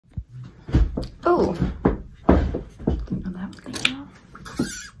Oh,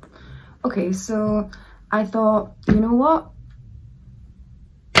 okay, so I thought, you know what,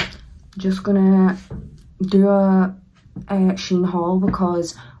 just gonna do a Shein haul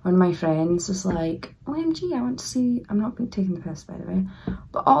because one of my friends was like, OMG, I want to see, I'm not taking the piss by the way,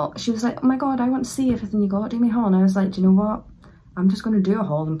 but she was like, oh my god, I want to see everything you got, do me a haul. And I was like, do you know what, I'm just going to do a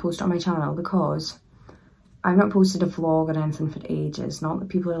haul and post it on my channel because I've not posted a vlog or anything for ages. Not that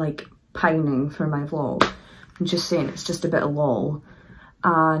people are like pining for my vlog, I'm just saying it's just a bit of lol.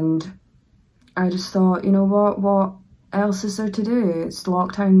 And I just thought, you know what else is there to do? It's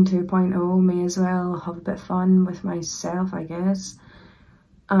lockdown 2.0, may as well have a bit of fun with myself, I guess.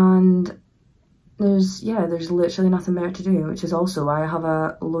 And there's literally nothing better to do, which is also why I have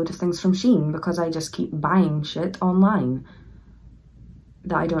a load of things from Shein, because I just keep buying shit online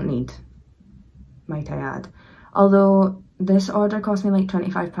that I don't need, might I add. Although this order cost me like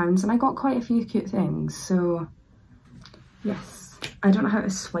 £25 and I got quite a few cute things, so yes. I don't know how to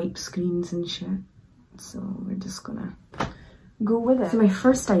swipe screens and shit, so we're just gonna go with it. So my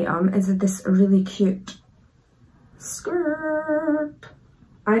first item is this really cute skirt.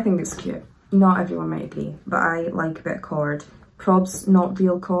 I think it's cute. Not everyone might agree, but I like a bit of cord. Probs not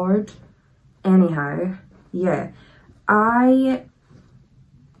real cord. Anyhow, yeah. I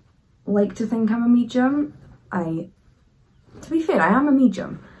like to think I'm a medium. To be fair, I am a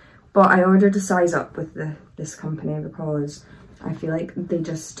medium, but I ordered a size up with this company because I feel like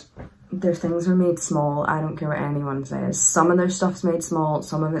their things are made small. I don't care what anyone says. Some of their stuff's made small,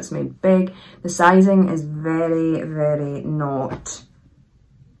 some of it's made big. The sizing is very, very not,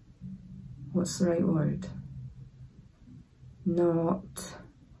 what's the right word? Not,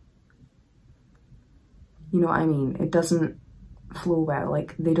 you know what I mean? It doesn't flow well.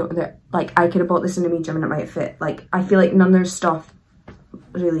 Like like I could have bought this in a medium and it might fit. Like I feel like none of their stuff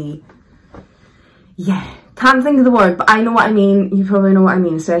really, yeah, can't think of the word, but I know what I mean. You probably know what I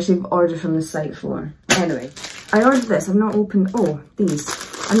mean, especially if I've ordered from the site before. Anyway, I ordered this. I've not opened, these.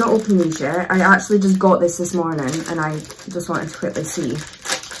 I'm not opening these yet. I actually just got this morning and I just wanted to quickly see.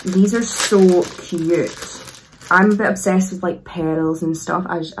 These are so cute. I'm a bit obsessed with like pearls and stuff.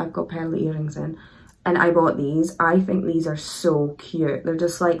 I've got pearl earrings in and I bought these. I think these are so cute. They're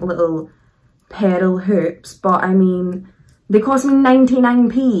just like little pearl hoops, but I mean, they cost me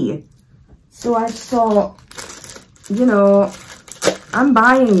 99p. So I thought, you know, I'm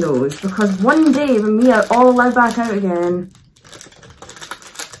buying those because one day when we are all allowed back out again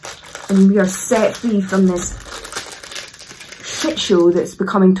and we are set free from this shit show that's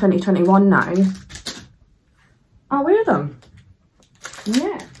becoming 2021 now, I'll wear them.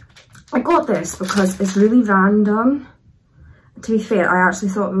 Yeah. I got this because it's really random. To be fair, I actually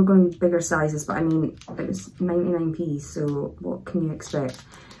thought we were going to be bigger sizes, but I mean, it was 99p, so what can you expect?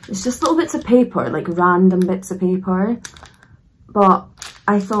 It's just little bits of paper, like random bits of paper. But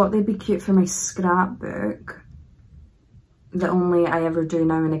I thought they'd be cute for my scrapbook that only I ever do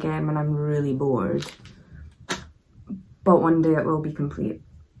now and again when I'm really bored. But one day it will be complete.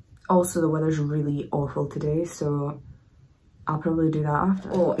 Also, the weather's really awful today, so I'll probably do that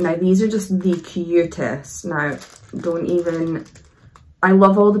after. Oh, now these are just the cutest. Now, don't even... I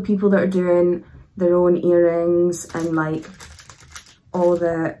love all the people that are doing their own earrings and like all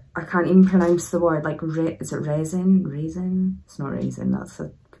the... I can't even pronounce the word, like, is it resin? Raisin? It's not raisin, that's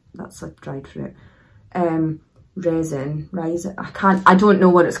a dried fruit. Resin. I don't know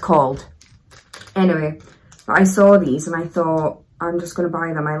what it's called. Anyway, but I saw these and I thought, I'm just going to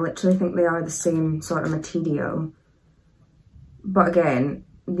buy them. I literally think they are the same sort of material. But again,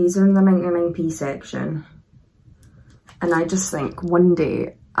 these are in the 99p section. And I just think one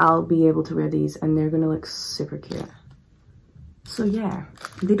day I'll be able to wear these and they're going to look super cute. So yeah,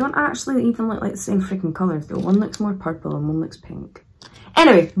 they don't actually even look like the same freaking colours though. One looks more purple and one looks pink.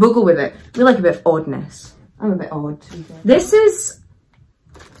 Anyway, we'll go with it. We like a bit of oddness. I'm a bit odd. This is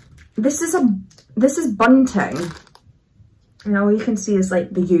bunting. And all you can see is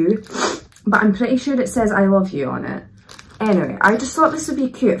like the U, but I'm pretty sure it says I love you on it. Anyway, I just thought this would be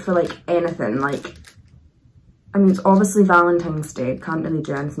cute for like anything. Like, I mean, it's obviously Valentine's Day, can't really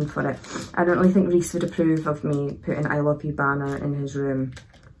do anything for it. I don't really think Reese would approve of me putting I love you banner in his room.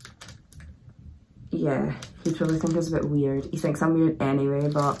 Yeah, he'd probably think it's a bit weird. He thinks I'm weird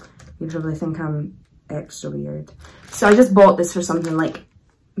anyway, but he'd probably think I'm extra weird. So I just bought this for something like,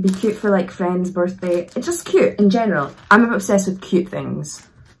 be cute for like friend's birthday. It's just cute in general. I'm obsessed with cute things,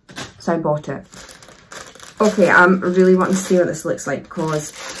 so I bought it. Okay, I'm really wanting to see what this looks like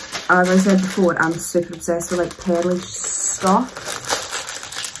because, as I said before, I'm super obsessed with like pearly stuff.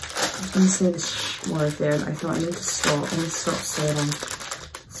 I was going to say this word there, but I thought I need to stop. I need to stop staring.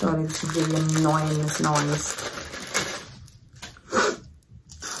 Sorry, this is really annoying, this noise.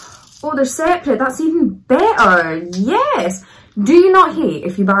 Oh, they're separate. That's even better. Yes. Do you not hate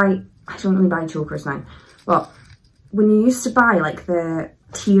if you buy... I don't really buy chokers now. But when you used to buy like the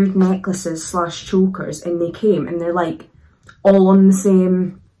tiered necklaces / chokers and they came and they're like all on the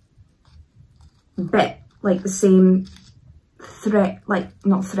same bit. Like the same thread. Like,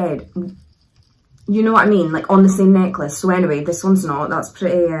 not thread. You know what I mean? Like on the same necklace. So anyway, this one's not. That's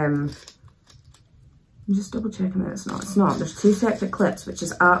pretty... I'm just double checking that it's not. It's not. There's 2 separate clips, which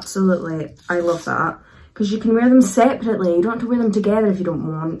is absolutely... I love that. Because you can wear them separately. You don't have to wear them together if you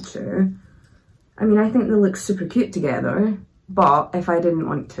don't want to. I mean, I think they look super cute together. But if I didn't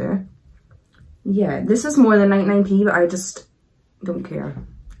want to... Yeah, this is more than 99p, but I just don't care.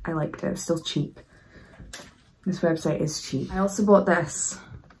 I liked it. It's still cheap. This website is cheap. I also bought this.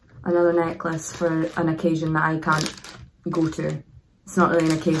 Another necklace for an occasion that I can't go to. It's not really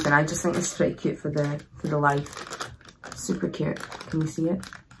an occasion, I just think it's pretty cute for the life. Super cute. Can you see it?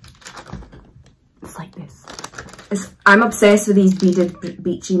 It's like this. I'm obsessed with these beaded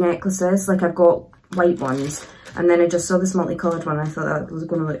beachy necklaces. Like I've got white ones and then I just saw this multicoloured one and I thought that was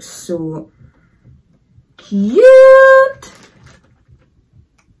going to look so cute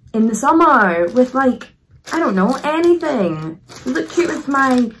in the summer with like, I don't know, anything. Look cute with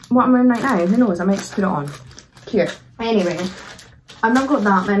what I'm wearing right now. Who knows, I might just put it on. Cute. Anyway, I've not got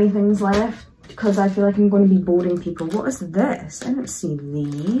that many things left because I feel like I'm going to be boring people. What is this? I don't see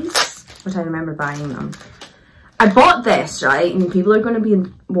these, but I remember buying them. I bought this, right? And people are going to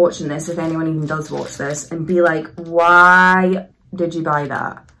be watching this, if anyone even does watch this, and be like, why did you buy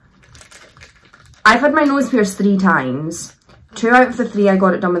that? I've had my nose pierced 3 times. 2 out of the 3 I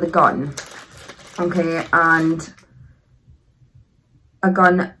got it done with a gun. Okay, and a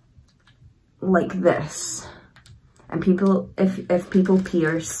gun like this. And people, if people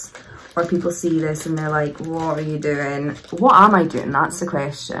pierce or people see this and they're like, what are you doing? What am I doing? That's the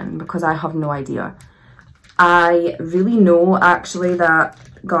question, because I have no idea. I really know actually that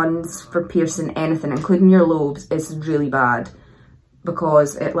guns for piercing anything, including your lobes, is really bad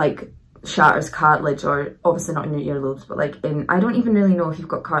because it like shatters cartilage, or obviously not in your earlobes, but like in, I don't even really know if you've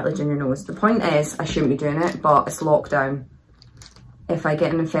got cartilage in your nose. The point is, I shouldn't be doing it, but it's lockdown. If I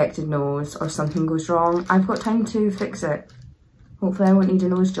get an infected nose or something goes wrong, I've got time to fix it. Hopefully I won't need a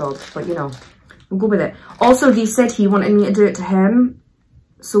nose job, but you know, we'll go with it. Also, he said he wanted me to do it to him,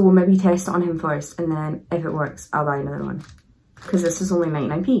 so we'll maybe test it on him first, and then if it works, I'll buy another one. Because this is only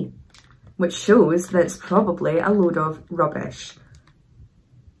 99p, which shows that it's probably a load of rubbish.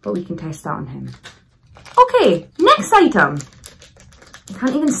 But we can test that on him. Okay, next item. I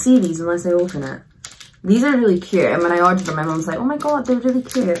can't even see these unless I open it. These are really cute, and when I ordered them, my mum's like, oh my god, they're really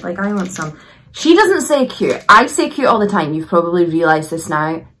cute. Like, I want some. She doesn't say cute. I say cute all the time. You've probably realised this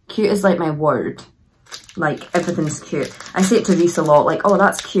now. Cute is like my word. Like, everything's cute. I say it to Reese a lot, like, oh,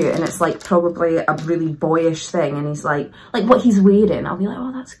 that's cute. And it's like probably a really boyish thing. And he's like what he's wearing. I'll be like,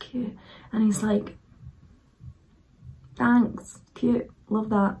 oh, that's cute. And he's like, thanks, cute. Love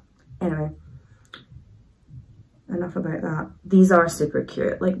that. Anyway, enough about that. These are super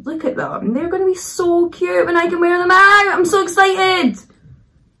cute. Like, look at them. They're going to be so cute when I can wear them out. I'm so excited.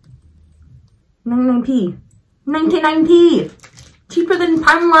 99p. 99p. Cheaper than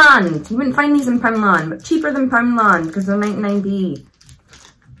Poundland. You wouldn't find these in Poundland, but cheaper than Poundland because they're 99p.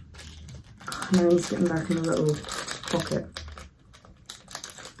 Oh, now he's getting back in a little pocket.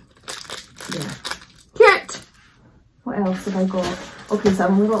 Yeah. Cute. What else have I got? Okay, so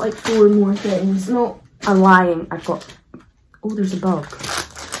I've only got like 4 more things. No, I'm lying. I've got... Oh, there's a bug.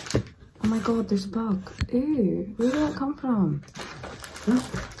 Oh my god, there's a bug. Ew, where did that come from?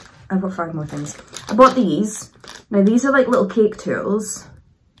 Oh, I've got 5 more things. I bought these. Now, these are like little cake tools.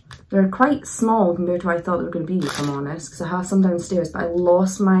 They're quite small compared to what I thought they were going to be, if I'm honest, because I have some downstairs, but I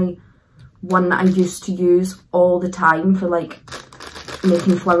lost my one that I used to use all the time for like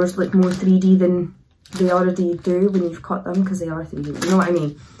making flowers look more 3D than they already do when you've cut them, because they are 3D, you know what I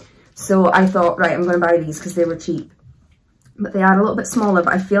mean? So I thought, right, I'm going to buy these because they were cheap. But they are a little bit smaller,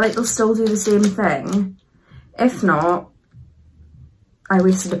 but I feel like they'll still do the same thing. If not, I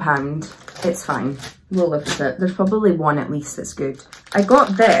wasted £1. It's fine. We'll live with it. There's probably one at least that's good. I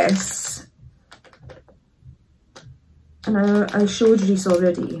got this, and I showed Reese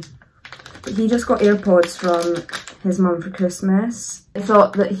already, but he just got AirPods from his mum for Christmas. I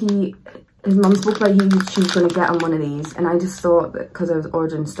thought that his mum spoke about she was going to get him one of these, and I just thought that because I was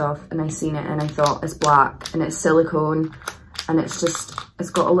ordering stuff and I seen it and I thought it's black and it's silicone and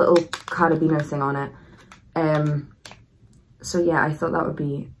it's got a little carabiner thing on it. So yeah, I thought that would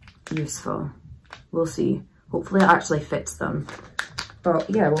be useful. We'll see. Hopefully it actually fits them. But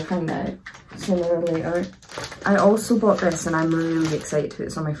yeah, we'll find out sooner or later. I also bought this and I'm really excited to put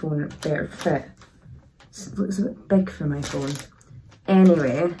this on my phone. It better fit. It looks a bit big for my phone.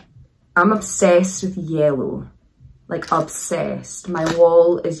 Anyway, I'm obsessed with yellow. Like obsessed. My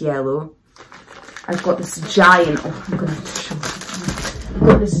wall is yellow. I've got this giant, oh I'm gonna have to show you. I've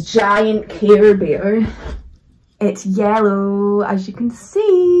got this giant Care Bear. It's yellow, as you can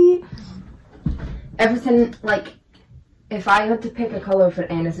see. Everything, like, if I had to pick a colour for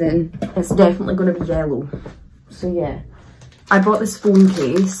anything, it's definitely going to be yellow. So yeah. I bought this phone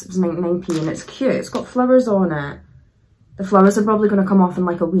case, it was 99p, and it's cute. It's got flowers on it. The flowers are probably going to come off in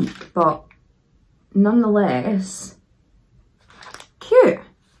like a week, but nonetheless, cute,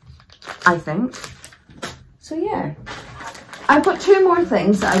 I think. So yeah. I've got 2 more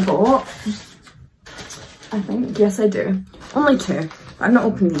things that I bought. I think, yes I do. Only 2. I've not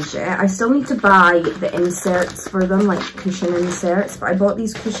opened these yet. I still need to buy the inserts for them, like cushion inserts, but I bought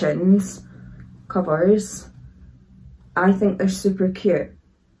these cushions, covers. I think they're super cute.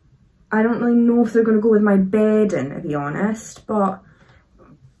 I don't really know if they're going to go with my bedding, to be honest, but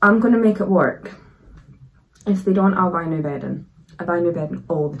I'm going to make it work. If they don't, I'll buy new bedding. I buy new bedding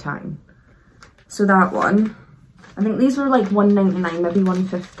all the time. So that one, I think these were like $1.99, maybe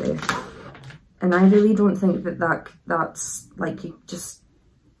 $1.50. And I really don't think that that's like,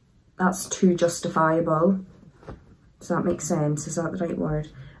 that's too justifiable. Does that make sense? Is that the right word?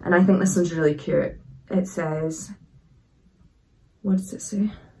 And I think this one's really cute. It says, what does it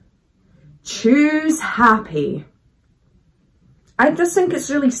say? Choose happy. I just think it's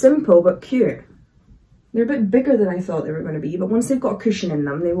really simple but cute. They're a bit bigger than I thought they were going to be, but once they've got a cushion in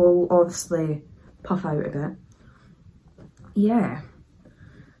them, they will obviously puff out a bit. Yeah.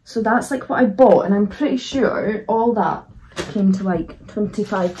 So that's like what I bought, and I'm pretty sure all that came to like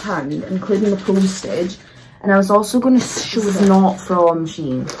 £25, including the postage. And I was also going to show this, not from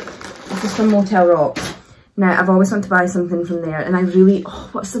Shein. This is from Motel Rock. Now, I've always wanted to buy something from there, and I really, oh,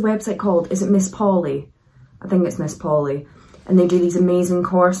 what's the website called? Is it Miss Polly? I think it's Miss Polly. And they do these amazing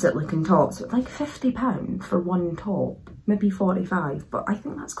corset looking tops. It's like £50 for one top, maybe 45, but I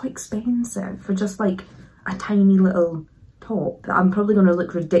think that's quite expensive for just like a tiny little top that I'm probably going to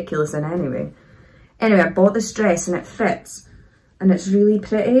look ridiculous in anyway. Anyway, I bought this dress and it fits and it's really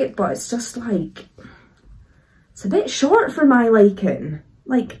pretty, but it's just like, it's a bit short for my liking.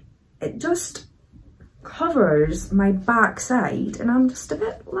 Like, it just covers my backside and I'm just a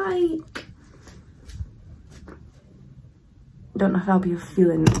bit like, I don't know if I'll be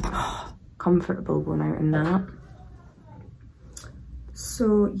feeling comfortable going out in that.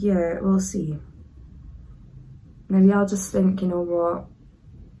 So yeah, we'll see. Maybe I'll just think, you know what,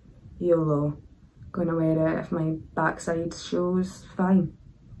 YOLO, gonna wear it if my backside shows, fine.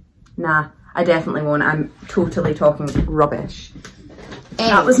 Nah, I definitely won't. I'm totally talking rubbish.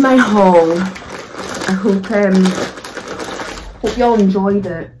 That was my haul. I hope y'all enjoyed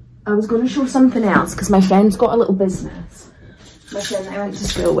it. I was going to show something else because my friend's got a little business. My friend that I went to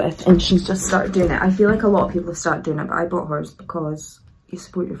school with, and she's just started doing it. I feel like a lot of people have started doing it, but I bought hers because you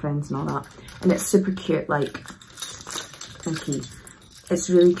support your friends and all that. And it's super cute, like, thank you. It's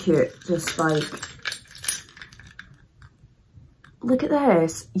really cute, just like, look at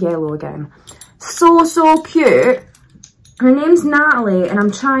this, yellow again. So cute. Her name's Natalie, and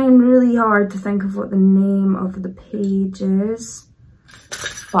I'm trying really hard to think of what the name of the page is,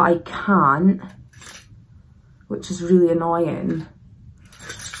 but I can't, which is really annoying.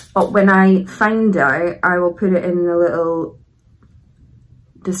 But when I find out, I will put it in the little,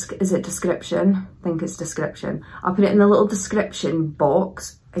 is it description? I think it's description. I'll put it in the little description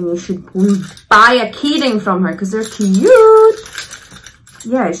box, and you should buy a keyring from her because they're cute.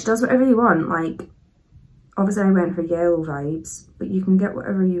 Yeah, she does whatever you want. Like, obviously I went for yellow vibes, but you can get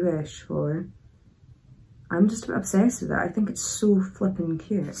whatever you wish for. I'm just obsessed with it. I think it's so flippin'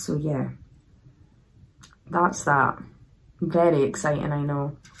 cute. So yeah, that's that. Very exciting, I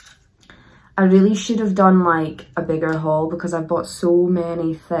know. I really should have done like a bigger haul because I bought so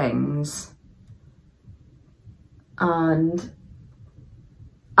many things. And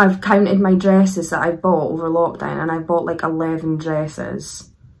I've counted my dresses that I bought over lockdown, and I bought like 11 dresses.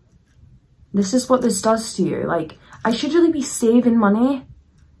 This is what this does to you. Like, I should really be saving money,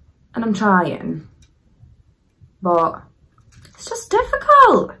 and I'm trying, but it's just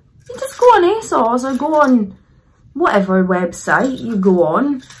difficult. You just go on ASOS or go on whatever website you go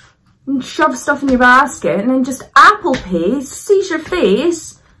on and shove stuff in your basket, and then just Apple Pay sees your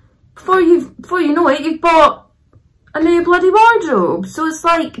face before you know it, you've bought a new bloody wardrobe. So it's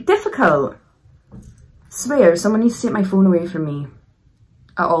like difficult. I swear, someone needs to take my phone away from me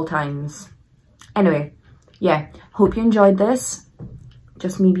at all times. Anyway, yeah, hope you enjoyed this.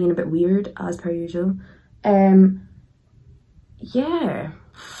 just me being a bit weird as per usual. Yeah,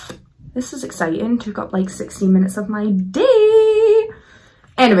 this is exciting. Took up like 16 minutes of my day.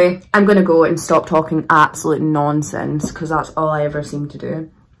 Anyway, I'm gonna go and stop talking absolute nonsense because that's all I ever seem to do.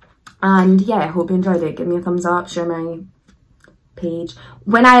 And yeah, I hope you enjoyed it. Give me a thumbs up, share my page.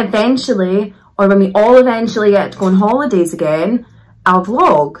 When I eventually, or when we all eventually get to go on holidays again, I'll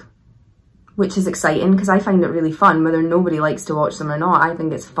vlog, which is exciting because I find it really fun. Whether nobody likes to watch them or not, I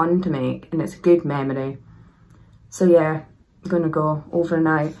think it's fun to make and it's a good memory. So yeah, I'm gonna go over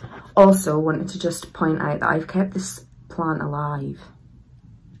now. Also wanted to just point out that I've kept this plant alive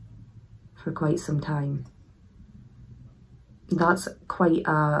for quite some time. That's quite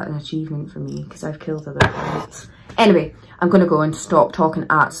an achievement for me because I've killed other plants. Anyway, I'm gonna go and stop talking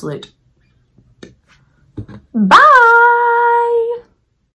absolute. Bye!